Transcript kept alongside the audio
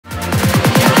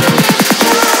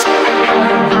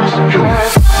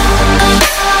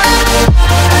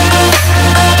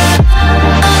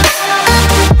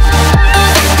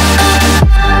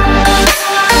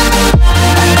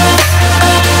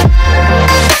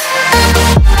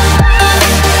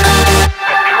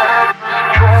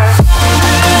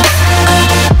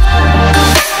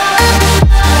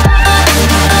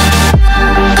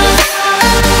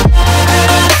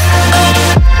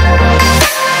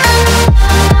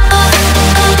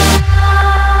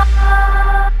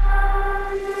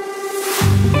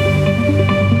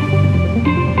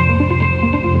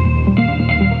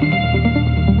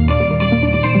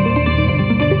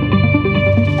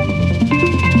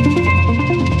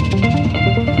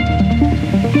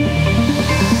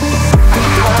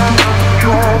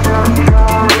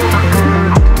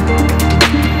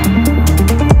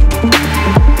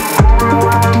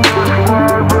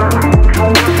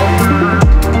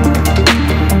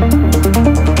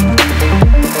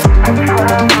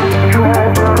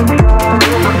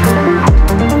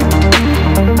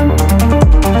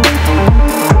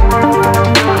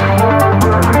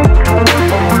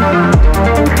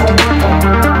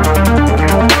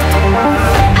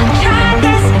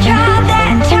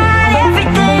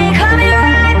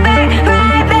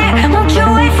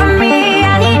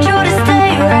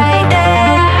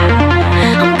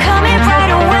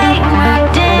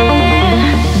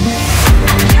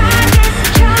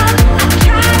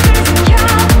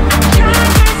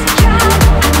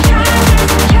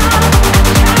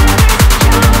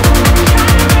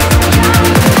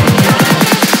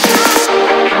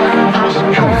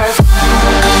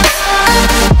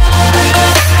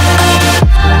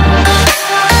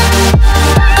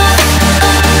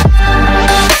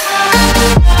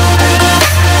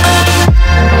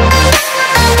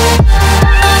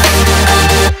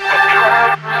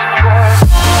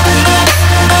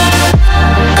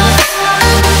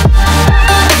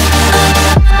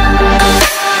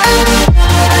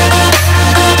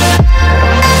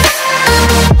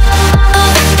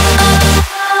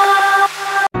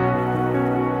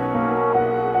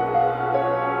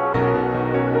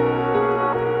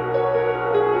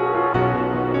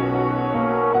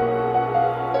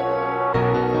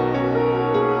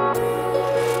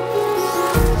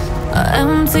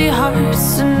empty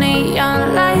hearts and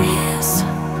neon lights.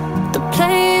 They're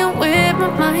playing with my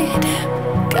mind.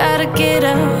 Gotta get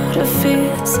out of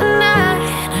here tonight.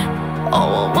 Oh,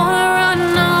 I wanna run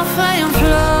off and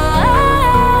fly.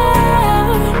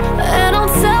 And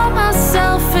I'll tell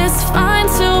myself it's fine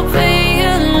to be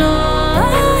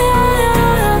alone,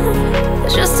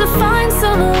 just to find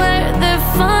somewhere that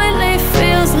finally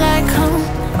feels like home.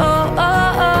 Oh,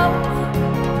 oh, oh.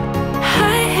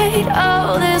 I hate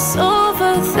all this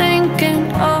overthinking.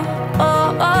 Oh, oh,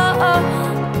 oh, oh.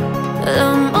 The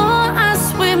more I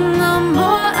swim, the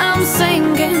more I'm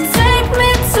sinking. Take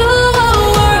me to a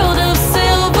world of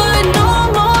silver. No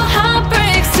more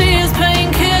heartbreaks, tears,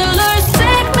 painkillers.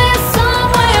 Take me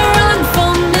somewhere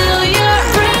unfamiliar.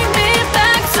 Bring me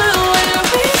back to where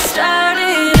we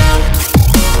started out.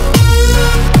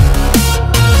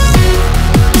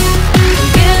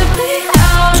 Get me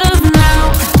out of now,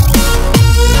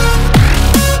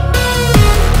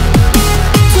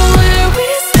 to where we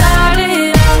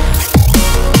started out.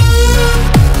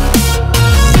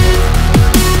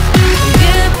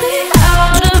 Get me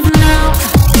out of now,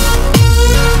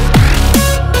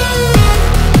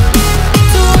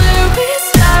 to where we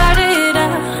started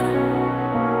out.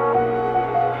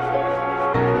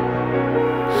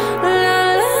 La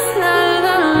la la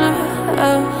la la,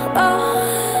 oh, oh.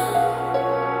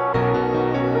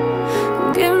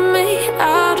 Get me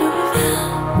out of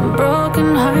broken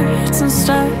hearts and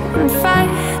starting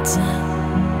fights,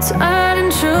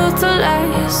 turning truth to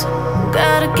lies.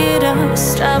 Gotta get up,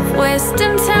 stop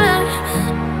wasting time.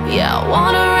 Yeah, I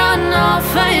wanna run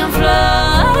off and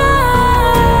fly.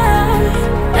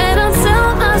 And I'll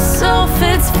tell myself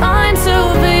it's fine to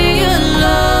be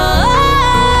alone,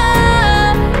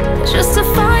 just to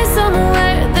find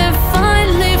somewhere that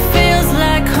finally feels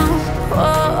like home.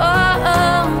 Oh, oh,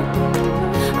 oh.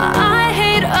 I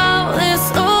hate all this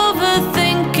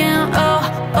overthinking. Oh,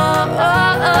 oh,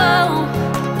 oh, oh.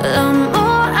 The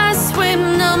more I swim,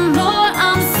 the more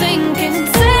I'm sinking.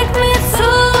 Take me to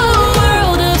a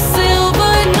world of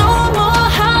silver. No more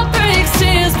heartbreaks,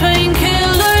 tears,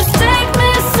 painkillers. Take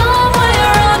me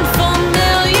somewhere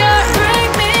unfamiliar.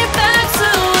 Bring me back to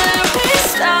where we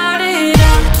started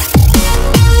out.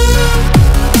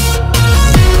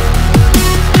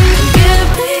 Get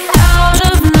me out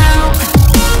of now,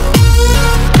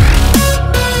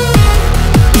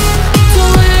 to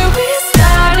where we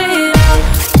started out.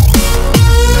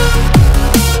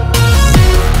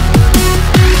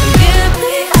 Get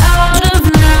me out of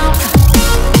now,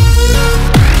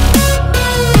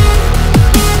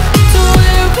 to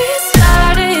where we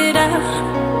started out.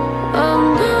 Oh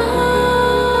no,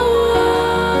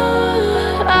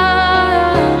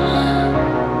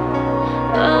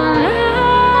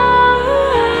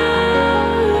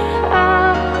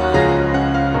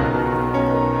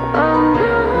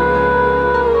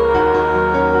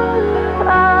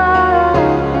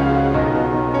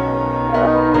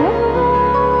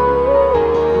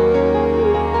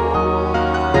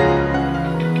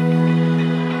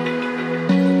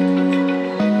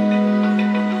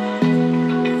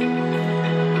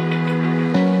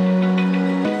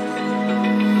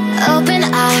 open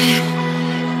eye,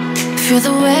 feel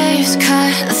the waves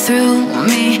cut through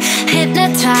me,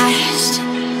 hypnotized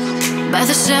by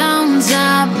the sounds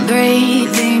I'm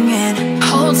breathing in.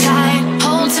 Hold tight,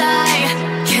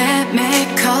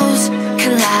 chemicals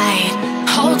collide.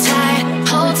 Hold tight,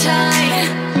 hold tight,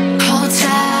 hold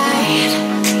tight.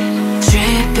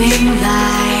 Dripping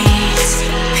lights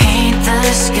paint the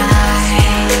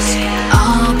skies,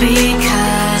 all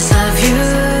because of you.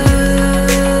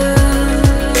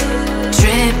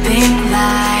 Dripping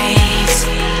lights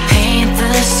paint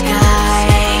the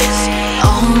skies,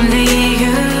 only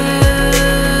you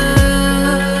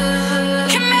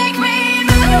can make me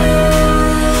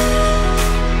move.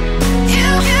 You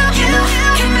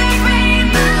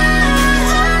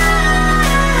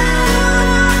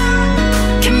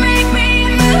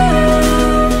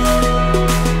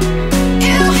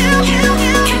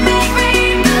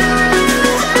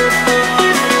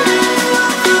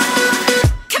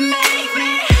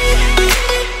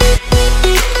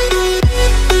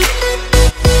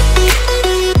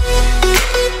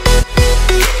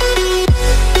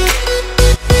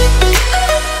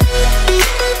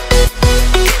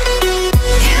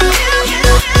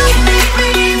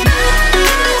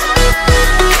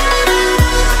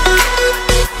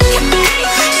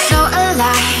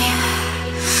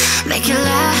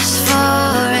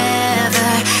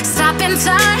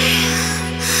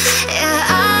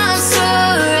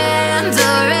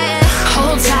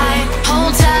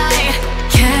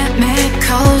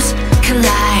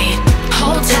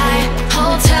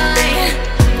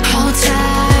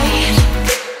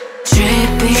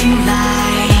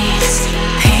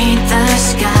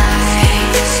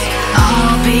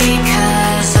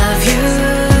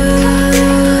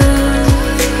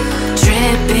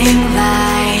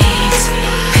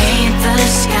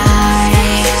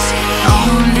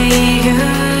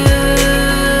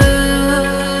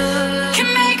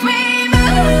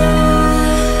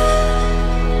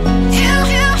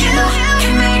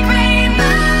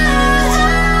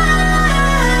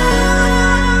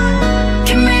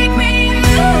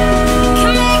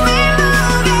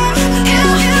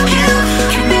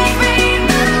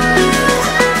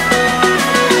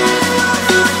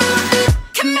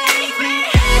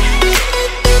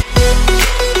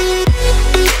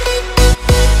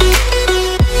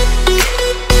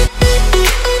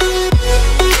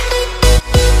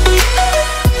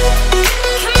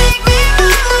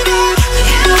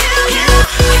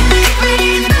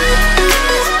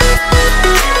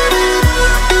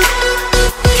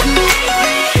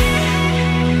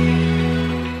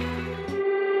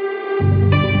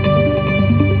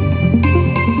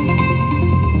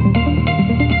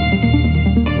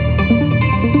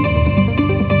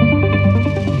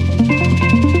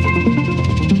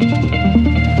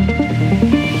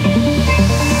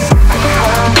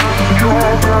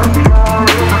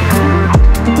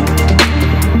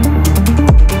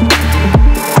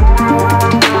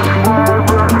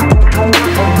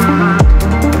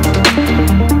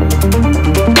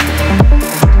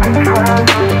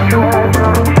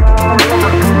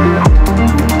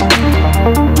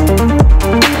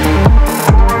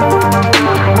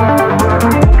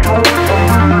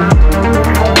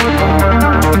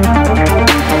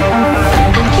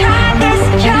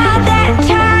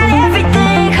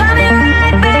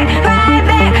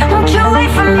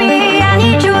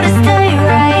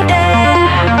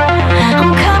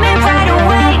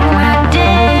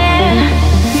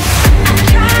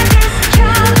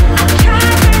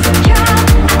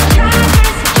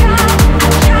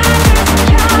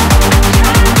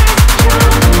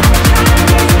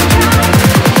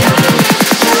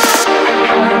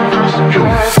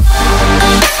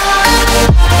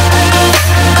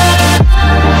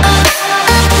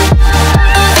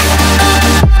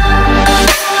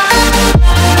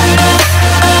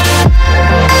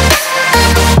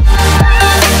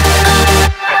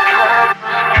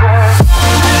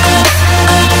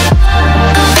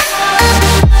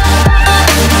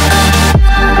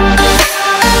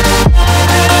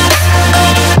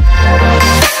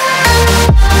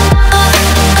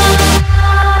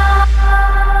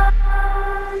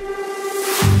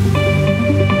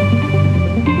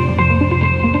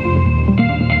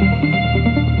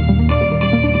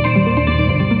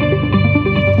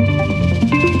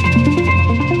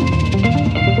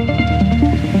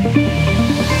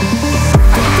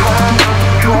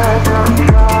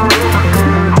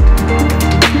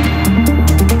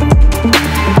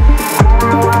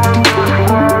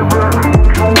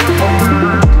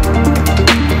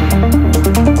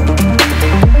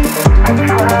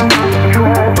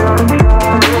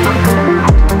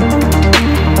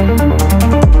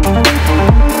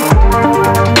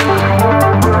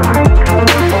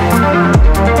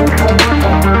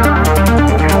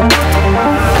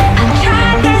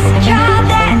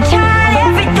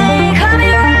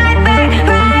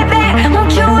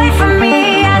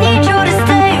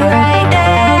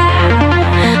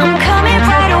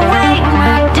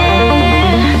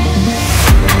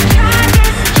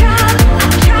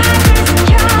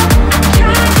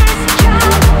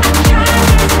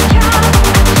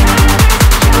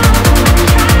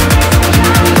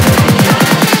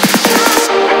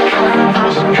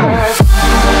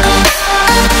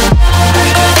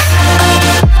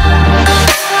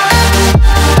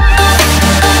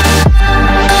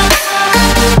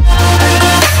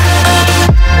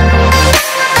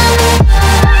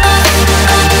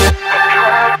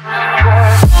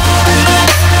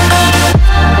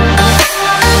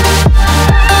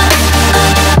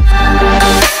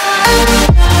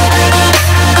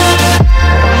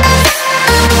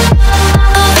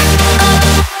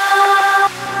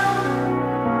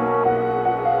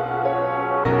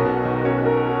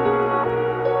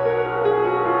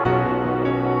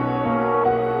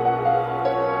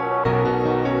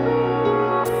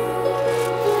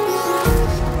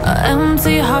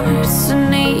Empty hearts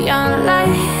and neon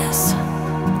lights,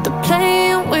 they're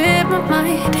playing with my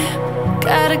mind.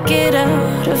 Gotta get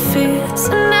out of here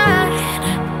tonight.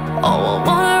 Oh, I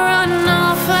wanna run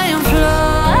off and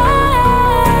fly.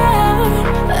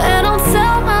 And I'll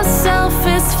tell myself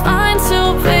it's fine to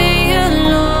be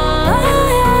alone,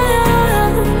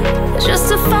 just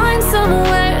to find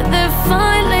somewhere that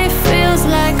finally feels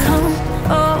like home.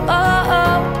 Oh, oh,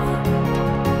 oh.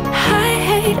 I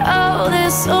hate all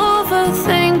this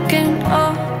overthinking.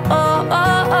 Oh, oh,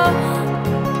 oh, oh.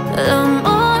 The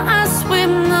more I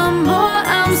swim, the more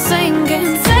I'm sinking.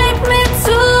 Take me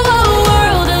to a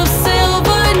world of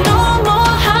silver. No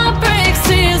more heartbreaks,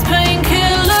 tears,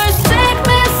 painkillers. Take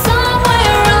me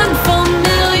somewhere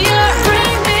unfamiliar.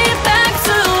 Bring me back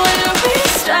to where we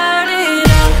started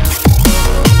out.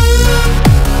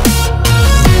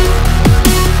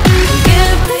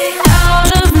 Get me out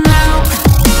of now,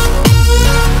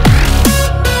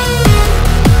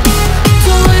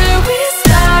 to where we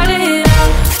started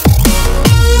out.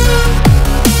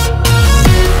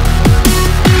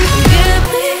 Get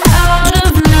me out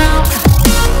of now,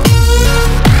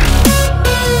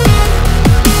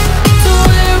 to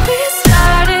where we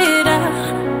started out.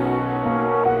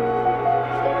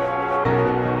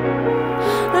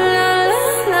 La la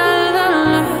la la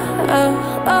la, oh,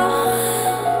 oh.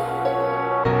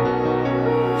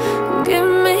 Get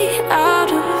me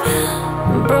out of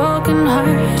broken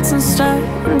hearts and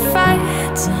starting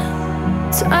fights,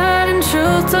 turning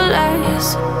truth to lies.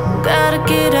 Gotta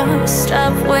get up,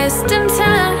 stop wasting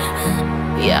time.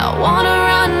 Yeah, I wanna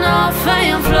run off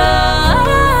and fly.